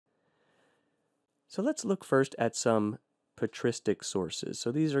So let's look first at some patristic sources.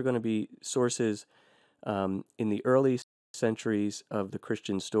 So these are going to be sources in the early centuries of the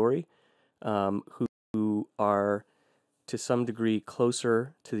Christian story, who are to some degree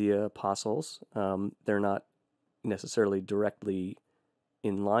closer to the apostles. They're not necessarily directly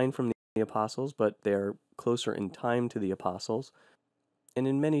in line from the apostles, but they're closer in time to the apostles. And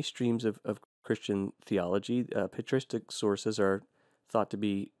in many streams of Christian theology, patristic sources are thought to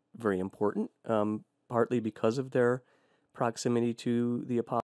be very important, partly because of their proximity to the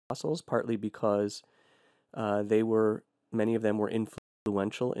apostles, partly because many of them were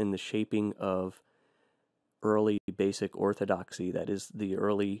influential in the shaping of early basic orthodoxy, that is, the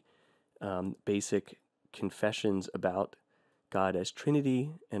early basic confessions about God as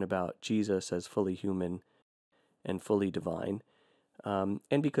Trinity and about Jesus as fully human and fully divine,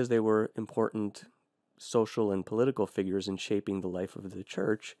 and because they were important social and political figures in shaping the life of the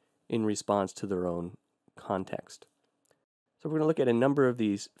church in response to their own context. So we're going to look at a number of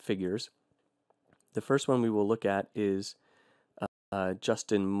these figures. The first one we will look at is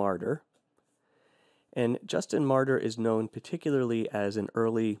Justin Martyr. And Justin Martyr is known particularly as an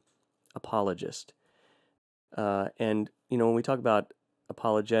early apologist. And, when we talk about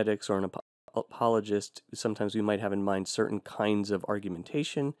apologetics or an apologist, sometimes we might have in mind certain kinds of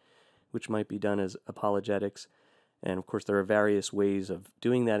argumentation, which might be done as apologetics. And of course, there are various ways of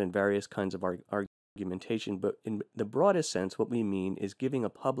doing that and various kinds of argumentation. But in the broadest sense, what we mean is giving a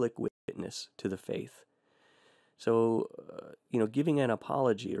public witness to the faith. So, giving an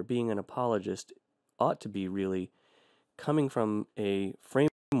apology or being an apologist ought to be really coming from a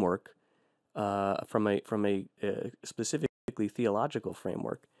framework, from a specifically theological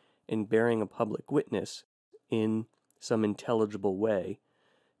framework, and bearing a public witness in some intelligible way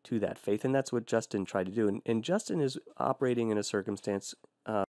to that faith. And that's what Justin tried to do. And Justin is operating in a circumstance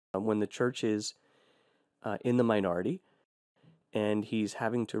when the church is in the minority, and he's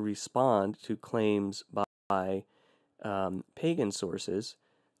having to respond to claims by pagan sources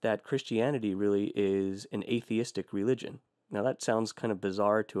that Christianity really is an atheistic religion. Now that sounds kind of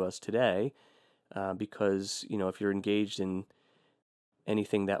bizarre to us today, because if you're engaged in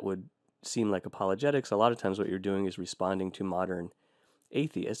anything that would seem like apologetics, a lot of times what you're doing is responding to modern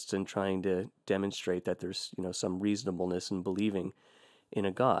atheists and trying to demonstrate that there's some reasonableness in believing in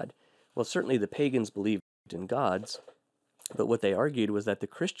a God. Well, certainly the pagans believed in gods, but what they argued was that the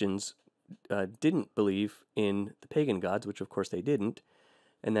Christians didn't believe in the pagan gods, which of course they didn't,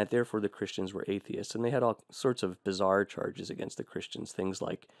 and that therefore the Christians were atheists. And they had all sorts of bizarre charges against the Christians, things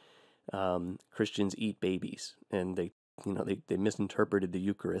like Christians eat babies, and they misinterpreted the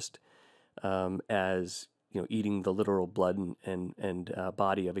Eucharist as eating the literal blood and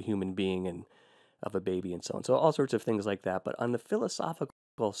body of a human being and of a baby and so on. So all sorts of things like that. But on the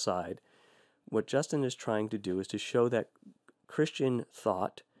philosophical side, what Justin is trying to do is to show that Christian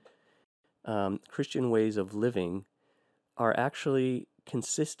thought, Christian ways of living, are actually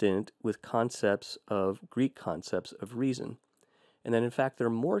consistent with Greek concepts of reason. And that in fact they're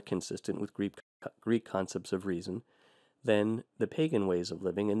more consistent with Greek concepts of reason than the pagan ways of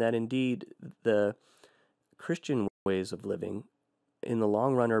living, and that indeed the Christian ways of living in the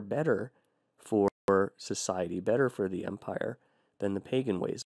long run are better for society, better for the empire than the pagan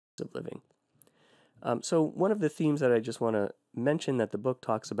ways of living. So one of the themes that I just want to mention that the book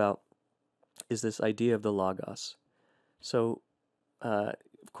talks about is this idea of the logos. So, of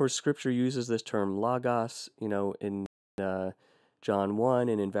course, Scripture uses this term logos, in John 1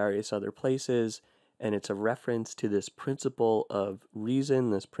 and in various other places, and it's a reference to this principle of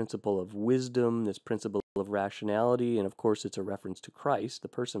reason, this principle of wisdom, this principle of rationality, and of course it's a reference to Christ, the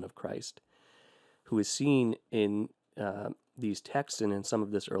person of Christ, who is seen in these texts and in some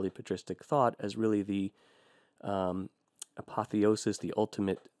of this early patristic thought as really the apotheosis, the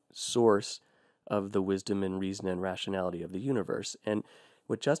ultimate source of the wisdom and reason and rationality of the universe. And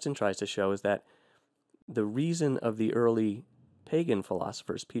what Justin tries to show is that the reason of the early pagan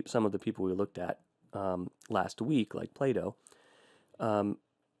philosophers, some of the people we looked at last week, like Plato,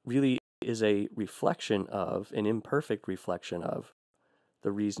 really is a reflection of, an imperfect reflection of,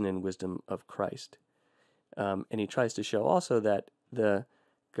 the reason and wisdom of Christ. And he tries to show also that the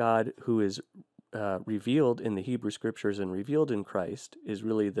God who is revealed in the Hebrew Scriptures and revealed in Christ is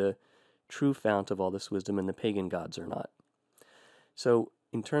really the true fount of all this wisdom, and the pagan gods are not. So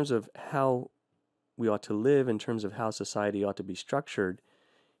in terms of how we ought to live, in terms of how society ought to be structured,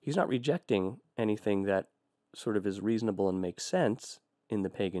 he's not rejecting anything that sort of is reasonable and makes sense in the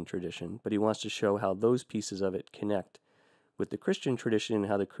pagan tradition, but he wants to show how those pieces of it connect with the Christian tradition, and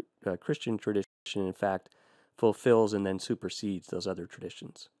how the Christian tradition, in fact, fulfills and then supersedes those other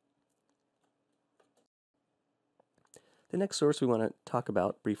traditions. The next source we want to talk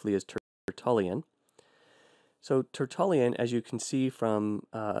about briefly is Tertullian. So Tertullian, as you can see from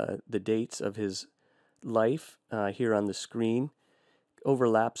the dates of his life here on the screen,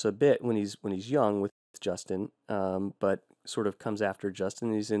 overlaps a bit when he's young with Justin, but sort of comes after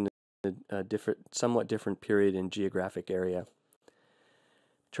Justin. He's in a somewhat different period in geographic area.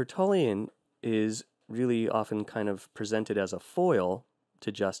 Tertullian is really often kind of presented as a foil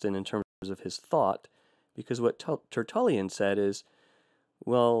to Justin in terms of his thought, because what Tertullian said is,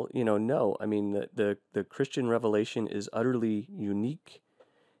 well, no, I mean, the Christian revelation is utterly unique,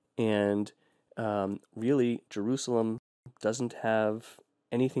 and really Jerusalem doesn't have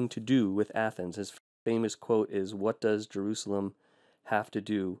anything to do with Athens. His famous quote is, "What does Jerusalem have to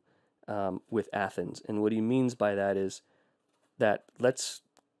do with Athens?" And what he means by that is that let's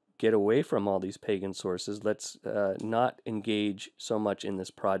get away from all these pagan sources. Let's not engage so much in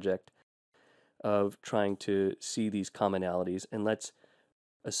this project of trying to see these commonalities, and let's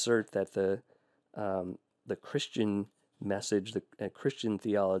assert that the Christian message, the Christian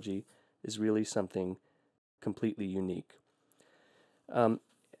theology, is really something completely unique.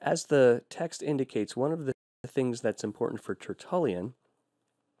 As the text indicates, one of the things that's important for Tertullian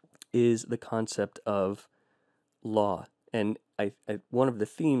is the concept of law. And one of the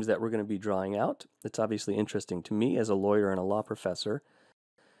themes that we're going to be drawing out, that's obviously interesting to me as a lawyer and a law professor,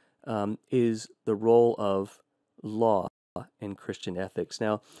 is the role of law in Christian ethics.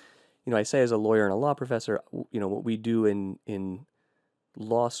 Now, I say as a lawyer and a law professor, what we do in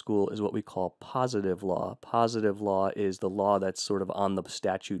law school is what we call positive law. Positive law is the law that's sort of on the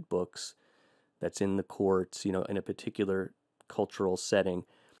statute books, that's in the courts, in a particular cultural setting.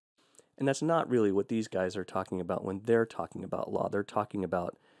 And that's not really what these guys are talking about when they're talking about law. They're talking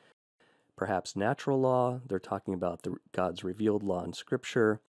about perhaps natural law. They're talking about God's revealed law in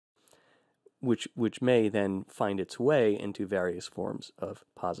Scripture, which may then find its way into various forms of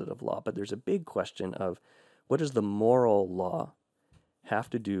positive law. But there's a big question of, what does the moral law have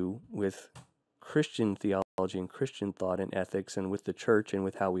to do with Christian theology and Christian thought and ethics, and with the church and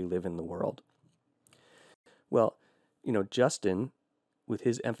with how we live in the world? Well, Justin, with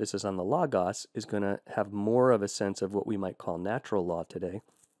his emphasis on the Logos, is going to have more of a sense of what we might call natural law today.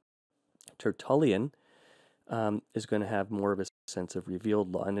 Tertullian is going to have more of a sense of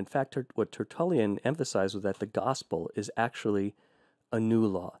revealed law. And in fact, what Tertullian emphasized was that the gospel is actually a new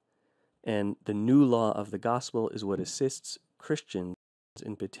law. And the new law of the gospel is what assists Christians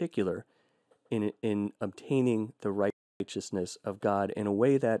in particular in obtaining the righteousness of God in a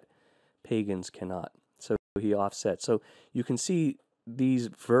way that pagans cannot. So he offsets. So you can see these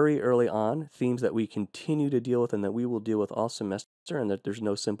very early on themes that we continue to deal with and that we will deal with all semester, and that there's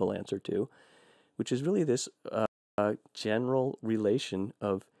no simple answer to, which is really this general relation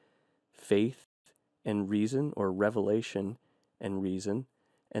of faith and reason, or revelation and reason,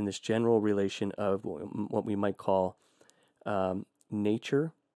 and this general relation of what we might call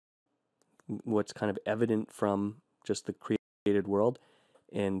nature, what's kind of evident from just the created world,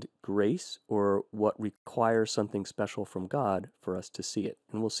 and grace, or what requires something special from God for us to see it.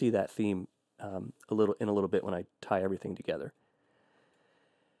 And we'll see that theme in a little bit when I tie everything together.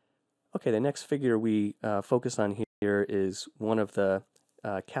 Okay, the next figure we focus on here is one of the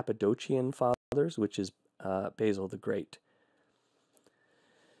Cappadocian fathers, which is Basil the Great.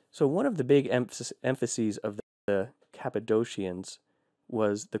 So one of the big emphases of the Cappadocians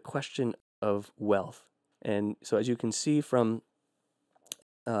was the question of wealth. And so as you can see from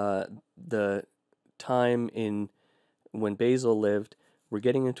the time when Basil lived, we're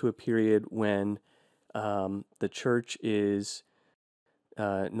getting into a period when the church is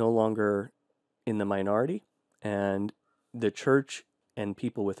no longer in the minority, and the church and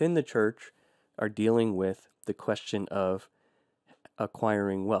people within the church are dealing with the question of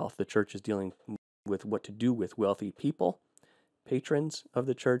acquiring wealth. The church is dealing with what to do with wealthy people, patrons of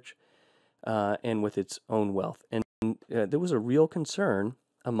the church, and with its own wealth. And there was a real concern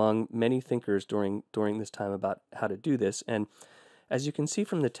among many thinkers during this time about how to do this. And as you can see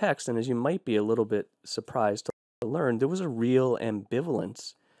from the text, and as you might be a little bit surprised to learn, there was a real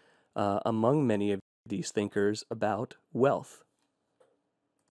ambivalence among many of these thinkers about wealth.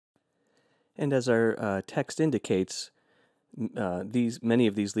 And as our text indicates, many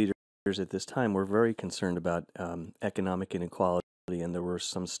of these leaders at this time were very concerned about economic inequality, and there were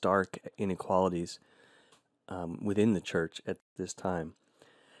some stark inequalities within the church at this time.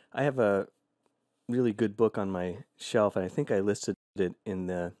 I have a really good book on my shelf, and I think I listed it in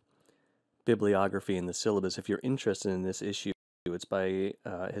the bibliography in the syllabus. If you're interested in this issue, it's by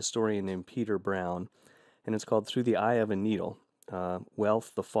a historian named Peter Brown, and it's called Through the Eye of a Needle.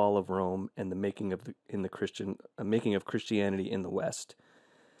 Wealth, the Fall of Rome, and the Making of Making of Christianity in the West.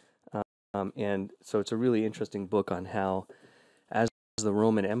 And so it's a really interesting book on how, as the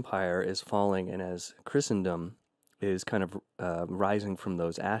Roman Empire is falling and as Christendom is kind of rising from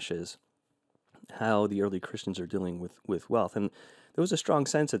those ashes, how the early Christians are dealing with wealth. And there was a strong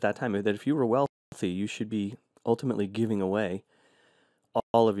sense at that time that if you were wealthy, you should be ultimately giving away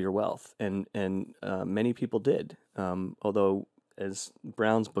all of your wealth. And many people did. Although, as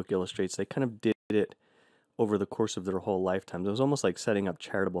Brown's book illustrates, they kind of did it over the course of their whole lifetimes. It was almost like setting up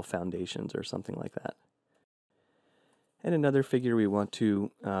charitable foundations or something like that. And another figure we want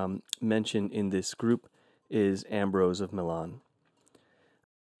to mention in this group is Ambrose of Milan.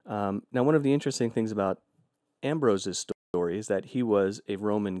 Now, one of the interesting things about Ambrose's story is that he was a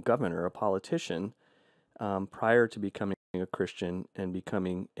Roman governor, a politician, prior to becoming a Christian and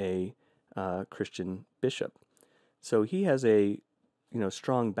becoming a Christian bishop. So he has a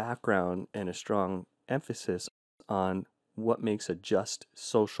strong background and a strong emphasis on what makes a just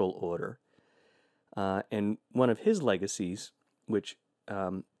social order. And one of his legacies, which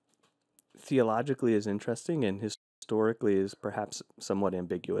theologically is interesting and historically is perhaps somewhat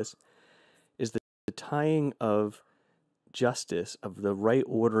ambiguous, is the tying of justice, of the right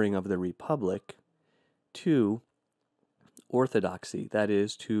ordering of the republic, to orthodoxy, that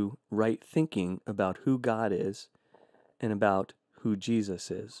is, to right thinking about who God is and about who Jesus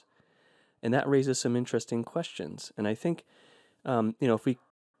is. And that raises some interesting questions. And I think, if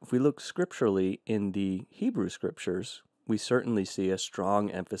we look scripturally in the Hebrew scriptures, we certainly see a strong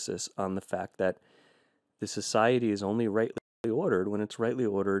emphasis on the fact that the society is only rightly ordered when it's rightly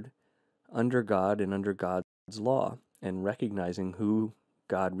ordered under God and under God's law, and recognizing who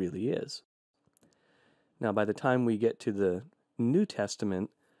God really is. Now, by the time we get to the New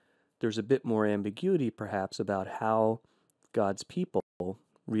Testament, there's a bit more ambiguity, perhaps, about how God's people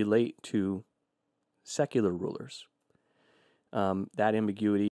relate to secular rulers. That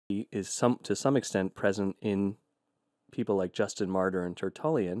ambiguity is to some extent present in people like Justin Martyr and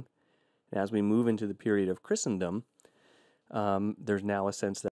Tertullian. And as we move into the period of Christendom, there's now a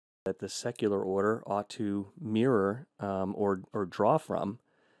sense that the secular order ought to mirror or draw from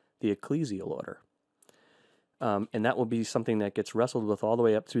the ecclesial order. And that will be something that gets wrestled with all the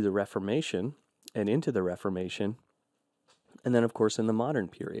way up through the Reformation and into the Reformation, and then, of course, in the modern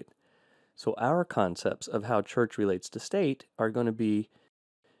period. So our concepts of how church relates to state are going to be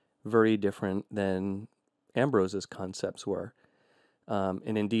very different than Ambrose's concepts were.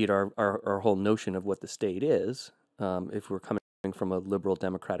 And indeed, our whole notion of what the state is, if we're coming from a liberal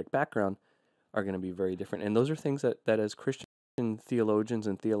democratic background, are going to be very different. And those are things that as Christian theologians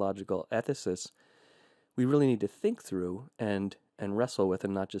and theological ethicists, we really need to think through and wrestle with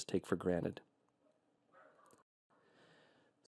and not just take for granted.